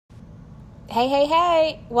Hey, hey,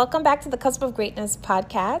 hey. Welcome back to the Cusp of Greatness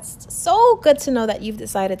podcast. So good to know that you've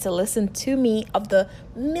decided to listen to me. Of the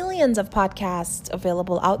millions of podcasts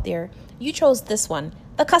available out there, you chose this one,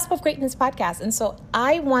 the Cusp of Greatness podcast. And so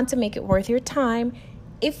I want to make it worth your time.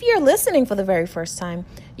 If you're listening for the very first time,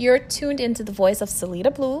 you're tuned into the voice of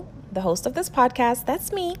Salida Blue, the host of this podcast.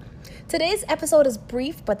 That's me. Today's episode is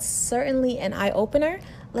brief, but certainly an eye-opener.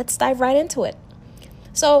 Let's dive right into it.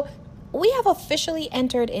 So we have officially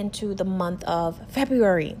entered into the month of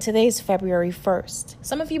February. Today's February 1st.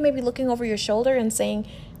 Some of you may be looking over your shoulder and saying,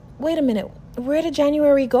 wait a minute, where did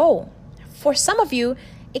January go? For some of you,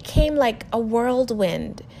 it came like a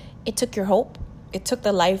whirlwind. It took your hope. It took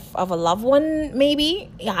the life of a loved one,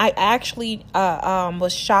 maybe. I actually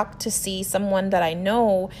was shocked to see someone that I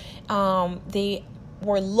know.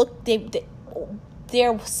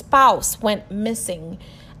 Their spouse went missing.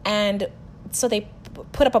 And so they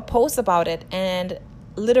put up a post about it, and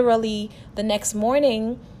literally the next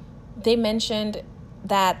morning they mentioned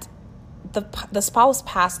that the spouse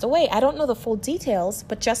passed away. I don't know the full details,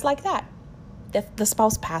 but just like that, the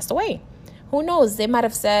spouse passed away. Who knows? They might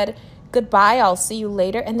have said goodbye, I'll see you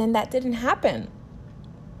later, and then that didn't happen.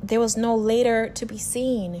 There was no later to be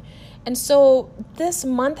seen. And so this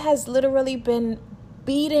month has literally been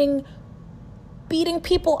beating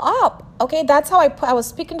people up. Okay, that's how I was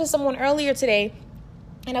speaking to someone earlier today.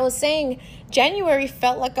 And I was saying January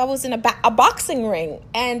felt like I was in a boxing ring.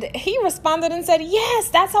 And he responded and said, yes,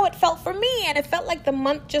 that's how it felt for me. And it felt like the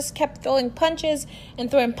month just kept throwing punches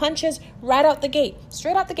right out the gate.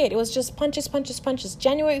 Straight out the gate. It was just punches.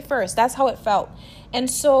 January 1st, that's how it felt. And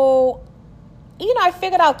so, I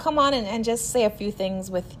figured I'll come on and just say a few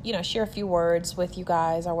things with, share a few words with you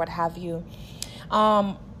guys or what have you.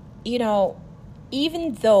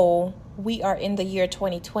 Even though we are in the year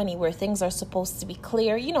 2020 where things are supposed to be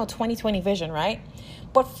clear, 2020 vision, right?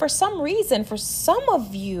 But for some reason, for some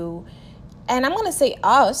of you, and I'm going to say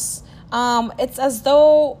us, it's as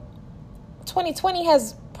though 2020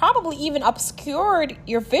 has probably even obscured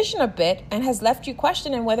your vision a bit and has left you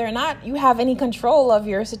questioning whether or not you have any control of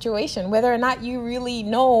your situation, whether or not you really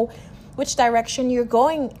know which direction you're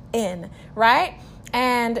going in, right?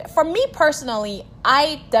 And for me personally,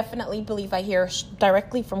 I definitely believe I hear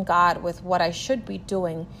directly from God with what I should be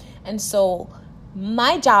doing. And so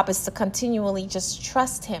my job is to continually just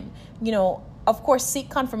trust him. Of course, seek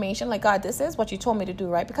confirmation like, God, this is what you told me to do,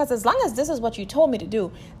 right? Because as long as this is what you told me to do,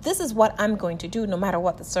 this is what I'm going to do, no matter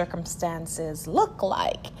what the circumstances look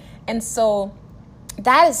like. And so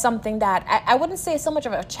that is something that I wouldn't say so much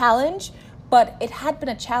of a challenge, but it had been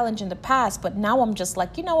a challenge in the past. But now I'm just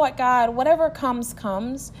like, you know what, God, whatever comes.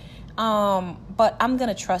 But I'm going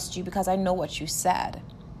to trust you because I know what you said.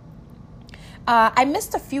 I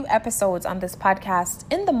missed a few episodes on this podcast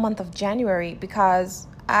in the month of January because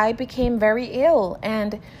I became very ill.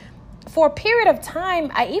 And for a period of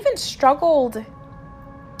time, I even struggled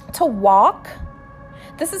to walk.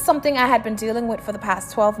 This is something I had been dealing with for the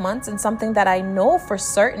past 12 months and something that I know for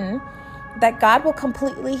certain that God will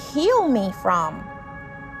completely heal me from.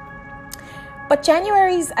 But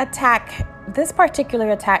January's attack, this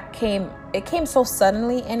particular attack came so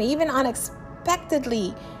suddenly and even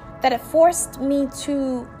unexpectedly that it forced me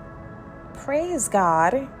to praise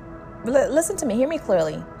God. Listen to me, hear me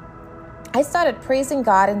clearly. I started praising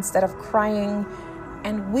God instead of crying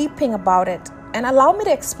and weeping about it. And allow me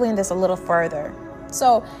to explain this a little further.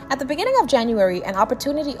 So at the beginning of January, an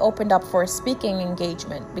opportunity opened up for a speaking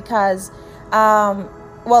engagement because,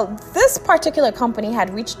 this particular company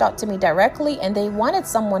had reached out to me directly and they wanted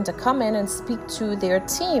someone to come in and speak to their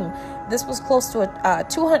team. This was close to a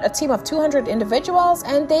team of 200 individuals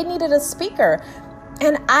and they needed a speaker.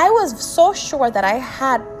 And I was so sure that I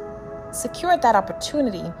had secured that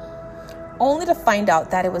opportunity only to find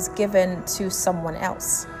out that it was given to someone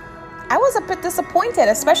else. I was a bit disappointed,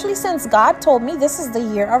 especially since God told me this is the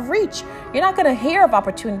year of reach. You're not going to hear of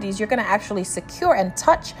opportunities. You're going to actually secure and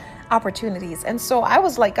touch opportunities. And so I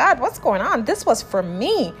was like, God, what's going on? This was for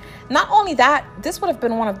me. Not only that, this would have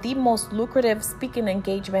been one of the most lucrative speaking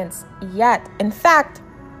engagements yet. In fact,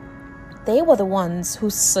 they were the ones who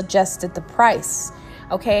suggested the price.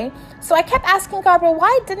 Okay. So I kept asking God, well,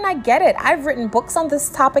 why didn't I get it? I've written books on this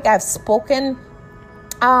topic. I've spoken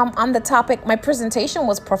on the topic. My presentation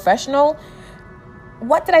was professional.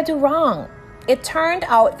 What did I do wrong? It turned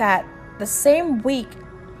out that the same week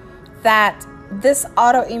that this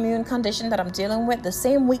autoimmune condition that I'm dealing with, the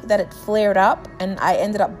same week that it flared up and I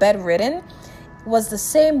ended up bedridden, was the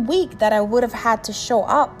same week that I would have had to show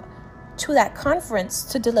up to that conference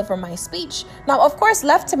to deliver my speech. Now, of course,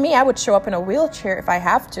 left to me, I would show up in a wheelchair if I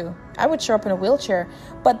have to. I would show up in a wheelchair.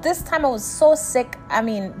 But this time I was so sick. I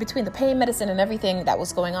mean, between the pain medicine and everything that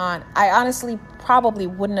was going on, I honestly probably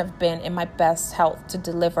wouldn't have been in my best health to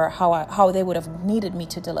deliver how they would have needed me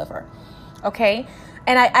to deliver. Okay?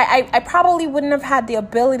 And I probably wouldn't have had the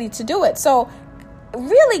ability to do it. So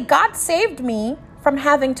really, God saved me from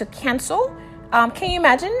having to cancel. Can you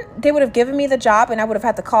imagine? They would have given me the job and I would have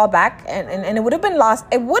had to call back and it would have been lost.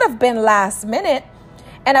 It would have been last minute.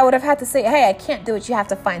 And I would have had to say, hey, I can't do it. You have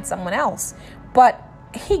to find someone else. But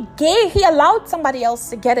he allowed somebody else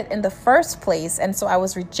to get it in the first place. And so I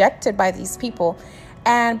was rejected by these people.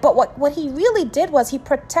 But what he really did was he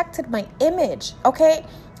protected my image. Okay.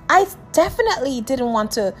 I definitely didn't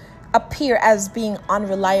want to appear as being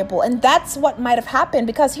unreliable. And that's what might have happened,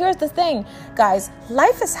 because here's the thing, guys,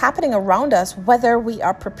 life is happening around us, whether we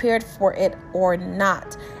are prepared for it or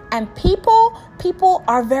not. And people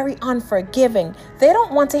are very unforgiving. They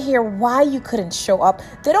don't want to hear why you couldn't show up.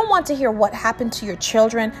 They don't want to hear what happened to your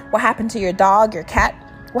children, what happened to your dog, your cat,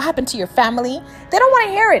 what happened to your family. They don't want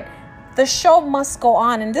to hear it. The show must go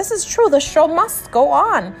on. And this is true. The show must go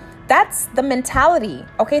on. That's the mentality.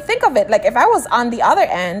 Okay, think of it. Like if I was on the other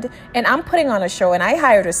end and I'm putting on a show and I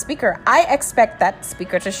hired a speaker, I expect that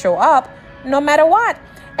speaker to show up no matter what.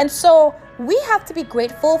 And so we have to be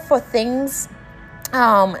grateful for things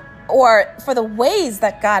or for the ways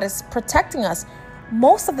that God is protecting us.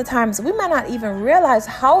 Most of the times we might not even realize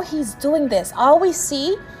how he's doing this. All we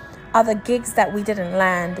see are the gigs that we didn't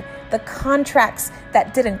land, the contracts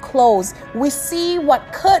that didn't close. We see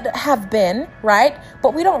what could have been, right?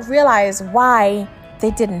 But we don't realize why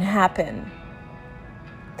they didn't happen.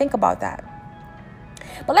 Think about that.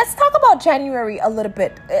 But let's talk about January a little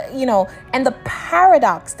bit, and the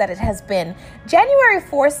paradox that it has been. January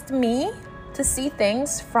forced me to see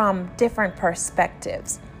things from different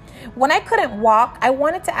perspectives. When I couldn't walk, I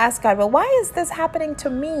wanted to ask God, well, why is this happening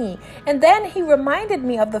to me? And then he reminded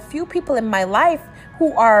me of the few people in my life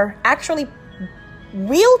who are actually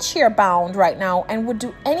wheelchair bound right now and would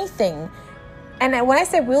do anything. And when I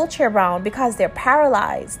say wheelchair bound, because they're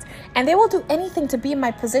paralyzed, and they will do anything to be in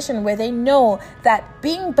my position where they know that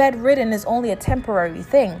being bedridden is only a temporary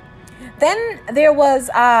thing. Then there were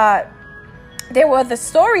the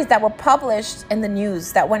stories that were published in the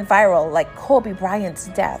news that went viral, like Kobe Bryant's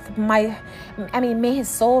death. May his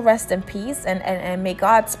soul rest in peace, and may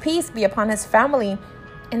God's peace be upon his family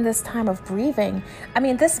in this time of grieving.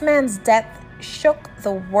 This man's death shook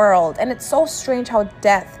the world, and it's so strange how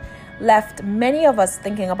death left many of us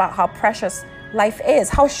thinking about how precious life is,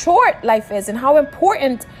 how short life is, and how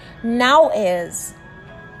important now is.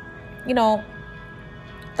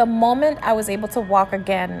 The moment I was able to walk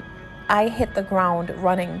again, I hit the ground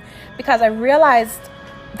running, because I realized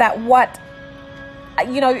that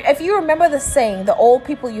if you remember the saying, the old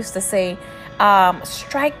people used to say,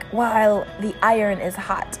 strike while the iron is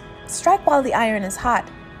hot. Strike while the iron is hot.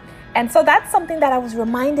 And so that's something that I was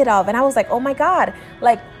reminded of. And I was like, oh my God,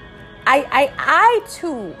 like I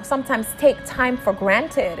too sometimes take time for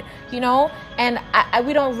granted, and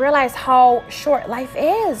we don't realize how short life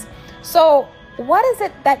is. So what is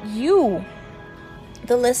it that you,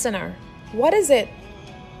 the listener, what is it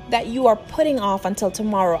that you are putting off until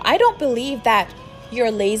tomorrow? I don't believe that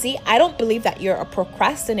you're lazy. I don't believe that you're a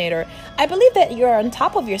procrastinator. I believe that you're on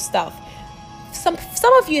top of your stuff. Some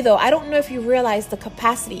of you, though, I don't know if you realize the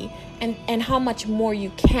capacity and how much more you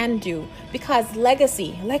can do, because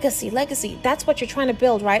legacy, that's what you're trying to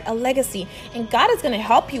build, right? A legacy. And God is going to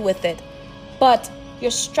help you with it. But your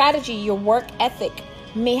strategy, your work ethic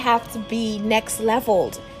may have to be next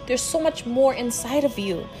leveled. There's so much more inside of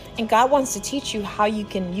you, and God wants to teach you how you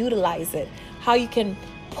can utilize it, how you can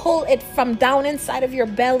pull it from down inside of your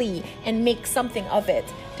belly and make something of it.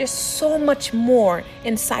 There's so much more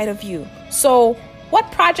inside of you. So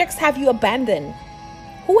what projects have you abandoned?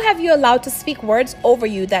 Who have you allowed to speak words over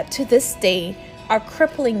you that to this day are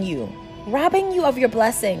crippling you, robbing you of your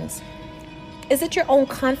blessings? Is it your own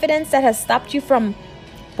confidence that has stopped you from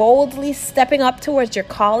boldly stepping up towards your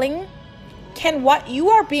calling? Can what you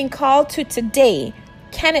are being called to today,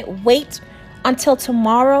 can it wait until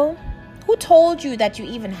tomorrow? Who told you that you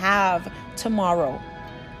even have tomorrow?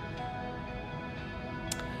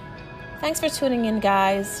 Thanks for tuning in,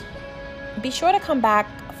 guys. Be sure to come back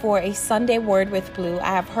for a Sunday Word with Blue.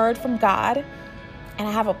 I have heard from God, and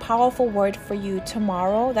I have a powerful word for you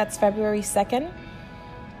tomorrow. That's February 2nd.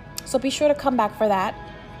 So be sure to come back for that.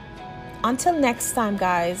 Until next time,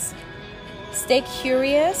 guys, stay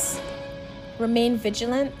curious, remain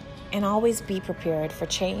vigilant, and always be prepared for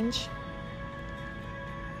change.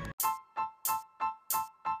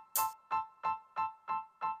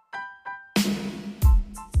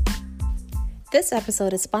 This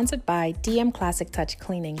episode is sponsored by DM Classic Touch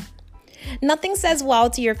Cleaning. Nothing says wow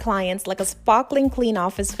to your clients like a sparkling clean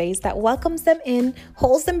office space that welcomes them in,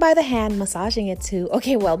 holds them by the hand, massaging it too.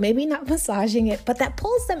 Okay, well, maybe not massaging it, but that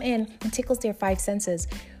pulls them in and tickles their five senses.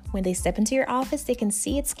 When they step into your office, they can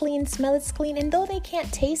see it's clean, smell it's clean, and though they can't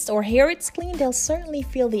taste or hear it's clean, they'll certainly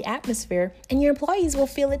feel the atmosphere, and your employees will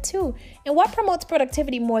feel it too. And what promotes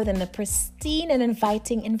productivity more than a pristine and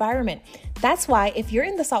inviting environment? That's why if you're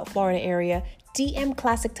in the South Florida area, DM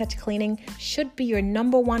Classic Touch Cleaning should be your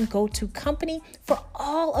number one go-to company for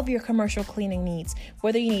all of your commercial cleaning needs.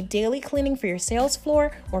 Whether you need daily cleaning for your sales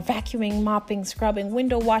floor or vacuuming, mopping, scrubbing,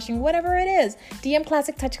 window washing, whatever it is, DM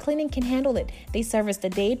Classic Touch Cleaning can handle it. They service the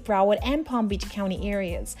Dade, Broward, and Palm Beach County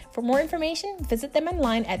areas. For more information, visit them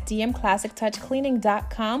online at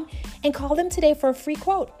dmclassictouchcleaning.com and call them today for a free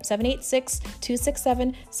quote,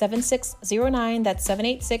 786-267-7609. That's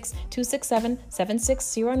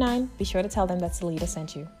 786-267-7609. Be sure to tell them that's Alita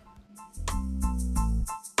sent you.